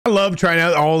love trying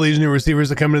out all these new receivers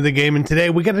that come into the game, and today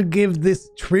we got to give this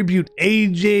tribute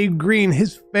AJ Green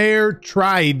his fair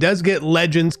try. He does get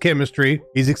Legends chemistry.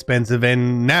 He's expensive,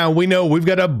 and now we know we've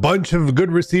got a bunch of good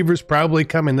receivers probably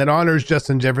coming that honors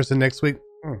Justin Jefferson next week.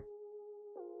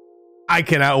 I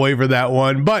cannot wait for that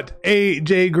one. But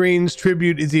AJ Green's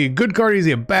tribute, is he a good card? Is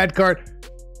he a bad card?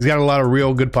 He's got a lot of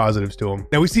real good positives to him.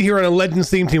 Now we see here on a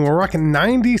Legends theme team, we're rocking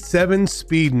 97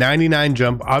 speed, 99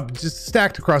 jump, up just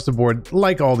stacked across the board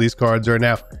like all these cards are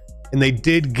now. And they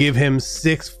did give him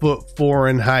 6'4"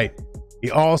 in height.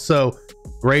 He also,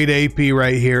 great AP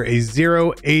right here, a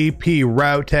 0 AP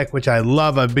route tech, which I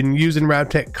love. I've been using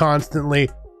route tech constantly.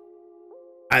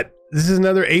 This is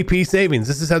another AP savings.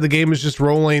 This is how the game is just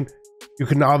rolling. You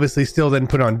can obviously still then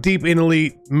put on deep in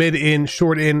elite, mid in,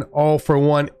 short in, all for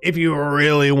one if you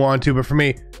really want to. But for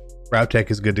me, route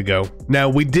tech is good to go. Now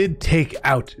we did take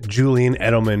out Julian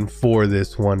Edelman for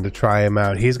this one to try him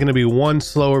out. He's going to be one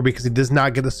slower because he does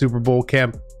not get the Super Bowl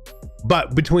camp.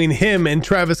 But between him and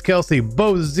Travis Kelce,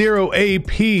 both 0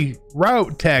 AP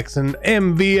route techs and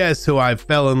MVS, who I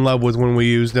fell in love with when we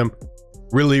used them,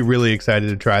 really excited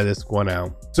to try this one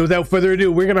out. So without further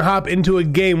ado, we're going to hop into a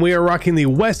game. We are rocking the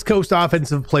West Coast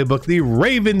offensive playbook, the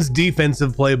Ravens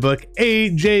defensive playbook,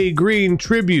 AJ Green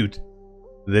tribute,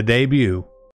 the debut.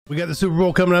 We got the Super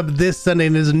Bowl coming up this Sunday,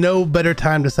 and there's no better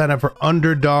time to sign up for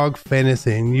Underdog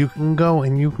Fantasy. And you can go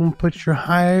and you can put your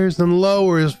highs and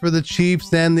lowers for the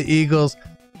Chiefs and the Eagles,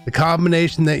 the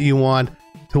combination that you want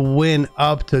to win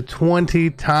up to 20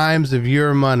 times of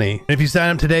your money. And if you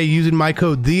sign up today using my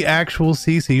code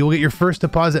theactualcc, you'll get your first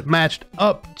deposit matched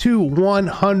up to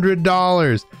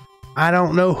 $100. I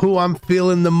don't know who I'm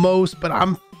feeling the most, but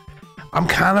I'm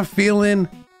kind of feeling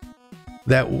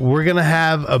that we're gonna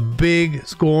have a big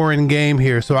scoring game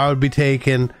here. So I would be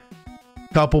taking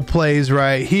a couple plays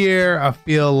right here. I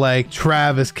feel like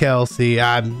Travis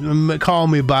Kelce. Call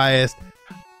me biased.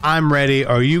 I'm ready.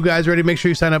 Are you guys ready? Make sure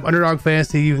you sign up Underdog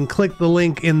Fantasy. You can click the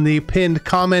link in the pinned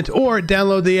comment or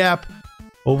download the app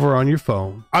over on your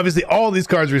phone. Obviously, all these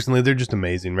cards recently, they're just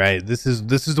amazing, right? This is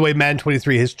the way Madden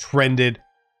 23 has trended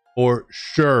for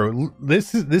sure.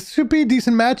 This should be a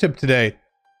decent matchup today.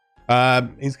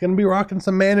 He's going to be rocking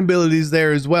some man abilities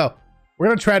there as well. We're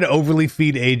going to try to overly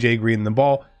feed AJ Green the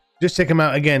ball. Just check him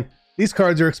out. Again, these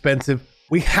cards are expensive.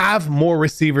 We have more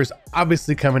receivers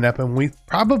obviously coming up, and we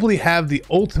probably have the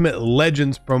Ultimate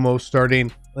Legends promo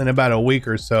starting in about a week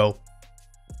or so.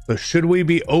 So should we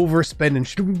be overspending?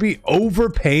 Should we be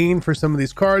overpaying for some of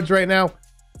these cards right now?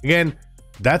 Again,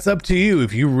 that's up to you.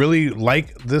 If you really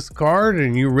like this card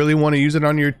and you really want to use it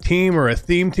on your team or a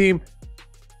theme team,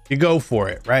 you go for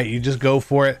it, right? You just go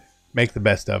for it, make the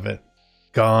best of it.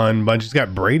 Gun bunch. He's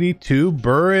got Brady too,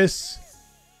 Burris.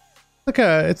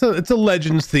 It's a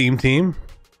Legends theme team.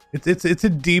 It's a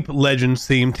deep Legends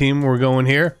theme team we're going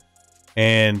here,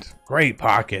 and great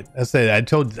pocket. I said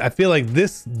I feel like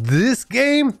this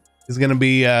game is gonna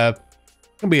be a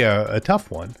tough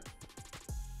one.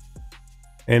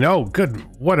 And oh, good,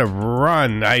 what a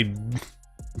run! I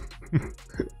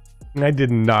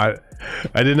did not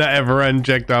have a run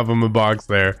checked off on my box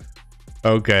there.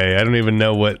 Okay, I don't even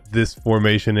know what this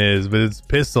formation is, but it's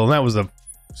pistol, and that was a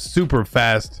super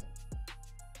fast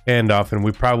handoff, and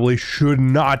we probably should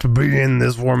not be in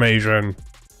this formation.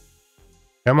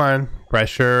 Come on,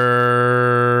 pressure.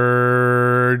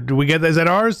 Do we get that? Is that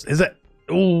ours? Is that?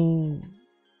 Ooh,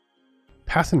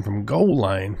 passing from goal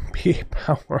line. P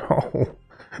power. Oh,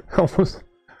 that was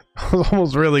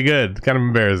almost really good. Kind of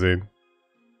embarrassing.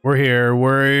 We're here.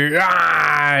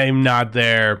 I'm not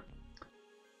there.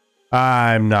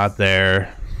 I'm not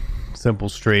there. Simple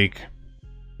streak.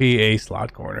 A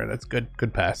slot corner. That's good.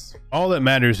 Good pass. All that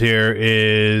matters here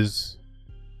is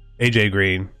AJ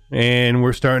Green, and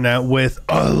we're starting out with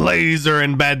a laser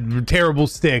and terrible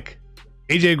stick.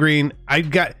 AJ Green,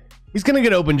 he's gonna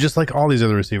get open just like all these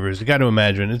other receivers. You got to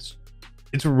imagine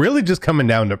it's really just coming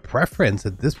down to preference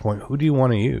at this point. Who do you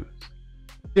want to use?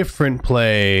 Different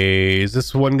plays.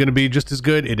 This one gonna be just as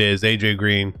good? It is. AJ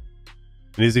Green.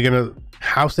 And is he gonna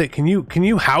house it? Can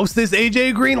you house this,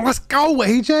 AJ Green? Let's go,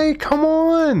 AJ. Come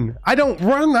on. I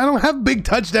don't have big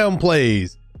touchdown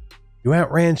plays. You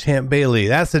outran Champ Bailey.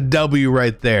 That's a W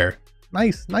right there.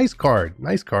 Nice card.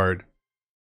 Nice card.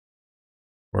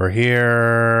 We're here.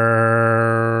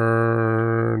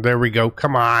 There we go.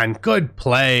 Come on. Good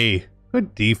play.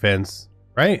 Good defense.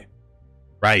 Right?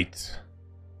 Right.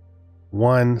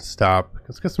 One stop.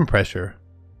 Let's get some pressure.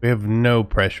 We have no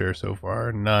pressure so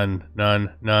far. None.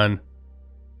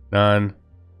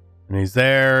 And he's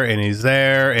there,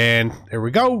 and there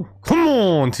we go. Come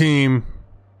on, team.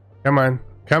 Come on.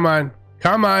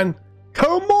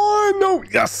 No,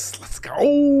 yes, let's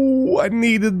go. go. I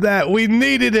needed that. We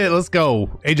needed it. Let's go.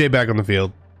 AJ back on the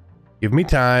field. Give me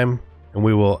time, and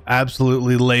we will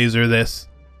absolutely laser this.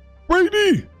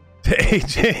 Brady to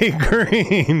AJ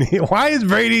Green. Why is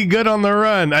Brady good on the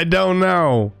run? I don't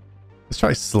know. Let's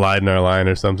try sliding our line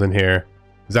or something here.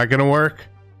 Is that gonna work?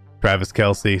 Travis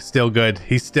Kelce, still good.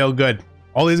 He's still good.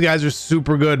 All these guys are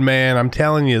super good, man. I'm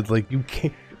telling you, like you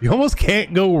almost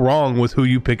can't go wrong with who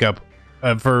you pick up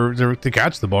to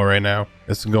catch the ball right now.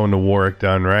 This is going to Warwick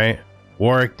Dunn, right?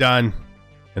 Warwick Dunn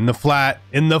in the flat,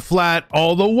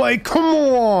 all the way. Come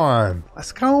on,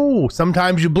 let's go.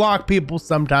 Sometimes you block people,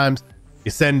 sometimes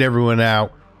you send everyone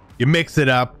out. You mix it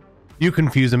up. You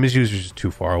confuse them. His user's just too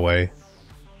far away.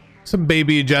 Some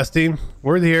baby adjusting.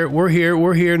 We're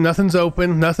here. Nothing's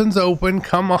open.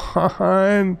 Come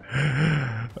on.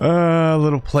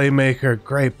 Little playmaker.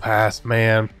 Great pass,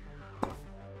 man.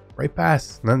 Great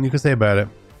pass. Nothing you can say about it.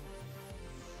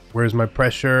 Where's my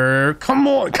pressure? Come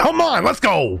on. Let's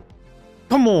go.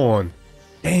 Come on.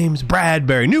 James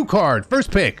Bradbury. New card. First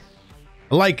pick.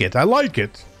 I like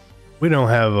it. We don't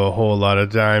have a whole lot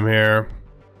of time here.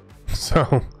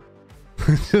 So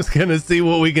just gonna see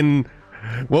what we can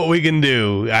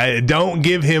do. I don't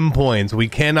give him points. We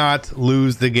cannot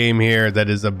lose the game here. That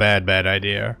is a bad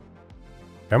idea.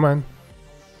 Come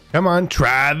on,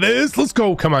 Travis. Let's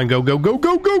go. Come on, go. Get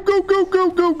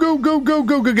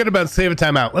about to save a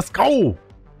timeout. Let's go.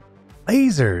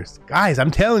 Lasers, guys. I'm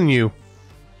telling you,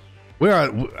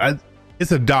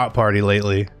 it's a dot party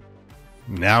lately.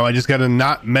 Now I just gotta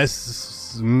not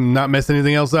mess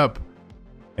anything else up.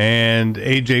 And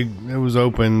AJ, it was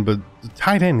open, but the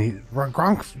tight end,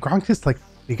 Gronk just like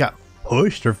he got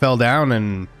pushed or fell down,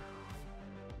 and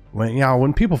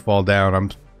when people fall down, I'm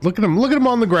look at him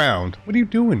on the ground. What are you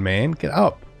doing, man? Get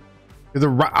up.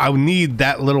 I need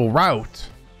that little route.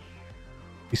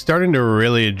 He's starting to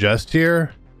really adjust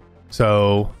here,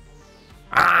 so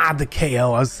the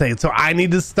KO. I was saying, so I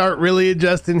need to start really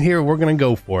adjusting here. We're gonna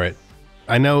go for it.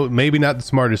 I know maybe not the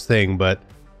smartest thing, but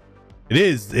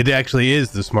it actually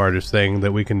is the smartest thing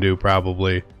that we can do,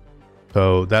 probably.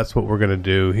 So that's what we're gonna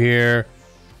do here.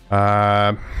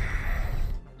 Let's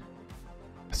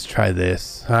try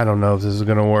this. I don't know if this is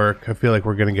gonna work. I feel like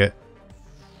we're gonna get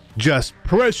just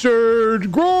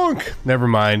pressured. Gronk. Never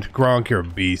mind. Gronk, you're a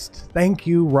beast. Thank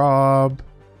you, Rob.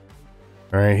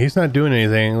 All right, he's not doing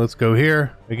anything. Let's go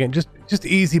here again. Just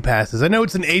easy passes. I know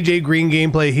it's an AJ Green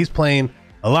gameplay. He's playing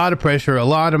a lot of pressure, a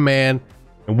lot of man,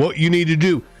 and what you need to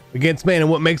do against man, and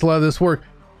what makes a lot of this work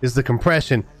is the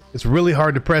compression. It's really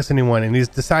hard to press anyone, and he's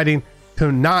deciding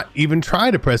to not even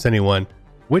try to press anyone,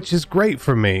 which is great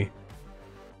for me.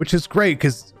 Which is great,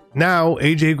 because now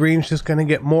AJ Green's just going to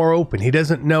get more open. He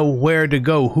doesn't know where to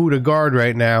go, who to guard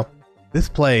right now. This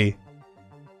play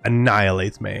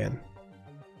annihilates man.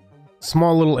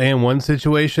 Small little and one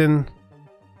situation.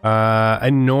 I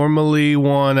normally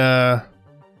want to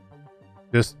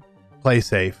just play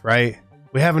safe, right?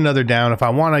 We have another down. If I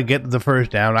want to get the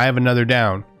first down, I have another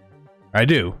down. I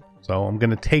do. So I'm going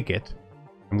to take it.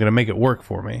 I'm going to make it work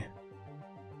for me.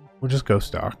 We'll just go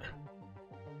stock.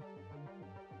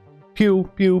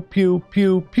 Pew, pew, pew,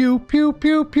 pew, pew, pew,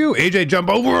 pew, pew. AJ, jump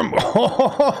over him.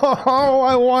 Oh,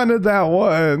 I wanted that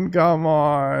one. Come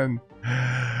on.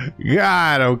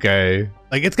 God, okay.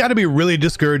 Like, it's got to be really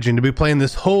discouraging to be playing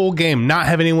this whole game, not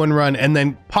have anyone run, and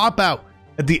then pop out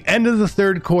at the end of the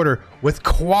third quarter with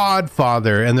quad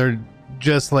father, and they're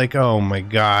just like, oh my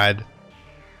God.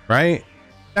 Right?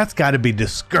 That's got to be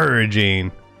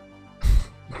discouraging.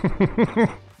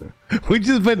 We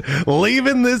just been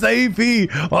leaving this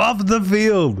AP off the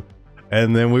field,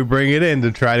 and then we bring it in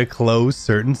to try to close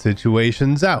certain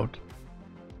situations out.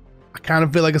 I kind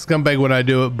of feel like a scumbag when I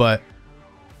do it, but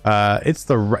it's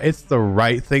the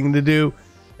right thing to do.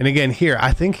 And again, here,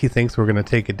 I think he thinks we're gonna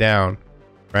take it down,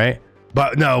 right?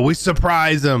 But no, we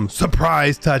surprise him.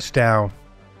 Surprise touchdown.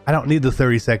 I don't need the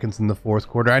 30 seconds in the fourth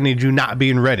quarter. I need you not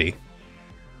being ready.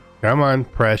 Come on,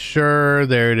 pressure.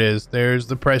 There it is. There's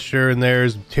the pressure, and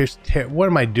there's what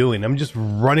am I doing? I'm just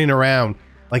running around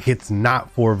like it's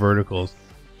not 4 verticals.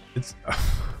 It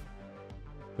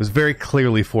was very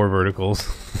clearly 4 verticals.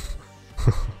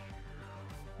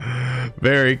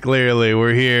 Very clearly,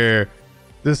 we're here.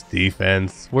 This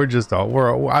defense, we've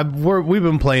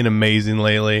been playing amazing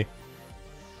lately.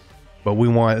 But we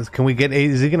want, can we get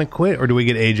is he gonna quit, or do we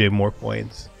get AJ more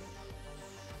points?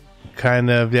 Kind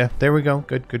of, yeah, there we go.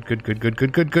 Good.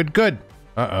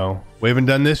 Uh-oh, we haven't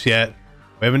done this yet.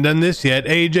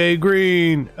 AJ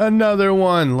Green, another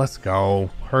one. Let's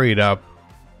go. Hurry it up.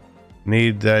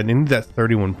 Need that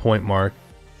 31 point mark.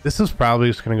 This is probably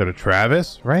just gonna go to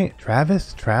Travis, right?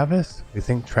 Travis. You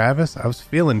think Travis? I was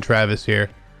feeling Travis here.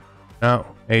 No,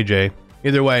 AJ.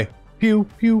 Either way, pew,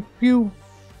 pew, pew.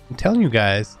 I'm telling you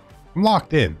guys, I'm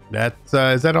locked in. That's,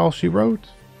 is that all she wrote?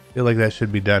 I feel like that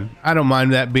should be done. I don't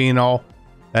mind that being all.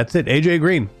 That's it. AJ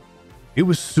Green. He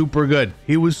was super good.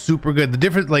 He was super good. The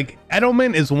difference, like,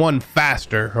 Edelman is one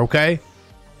faster, okay?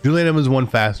 Julian Edelman is one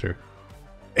faster.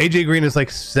 AJ Green is like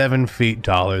 7 feet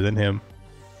taller than him.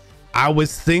 I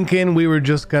was thinking we were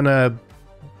just gonna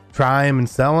try him and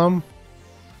sell him.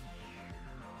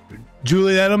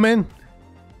 Julian Edelman,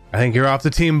 I think you're off the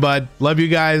team, bud. Love you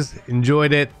guys.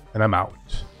 Enjoyed it, and I'm out.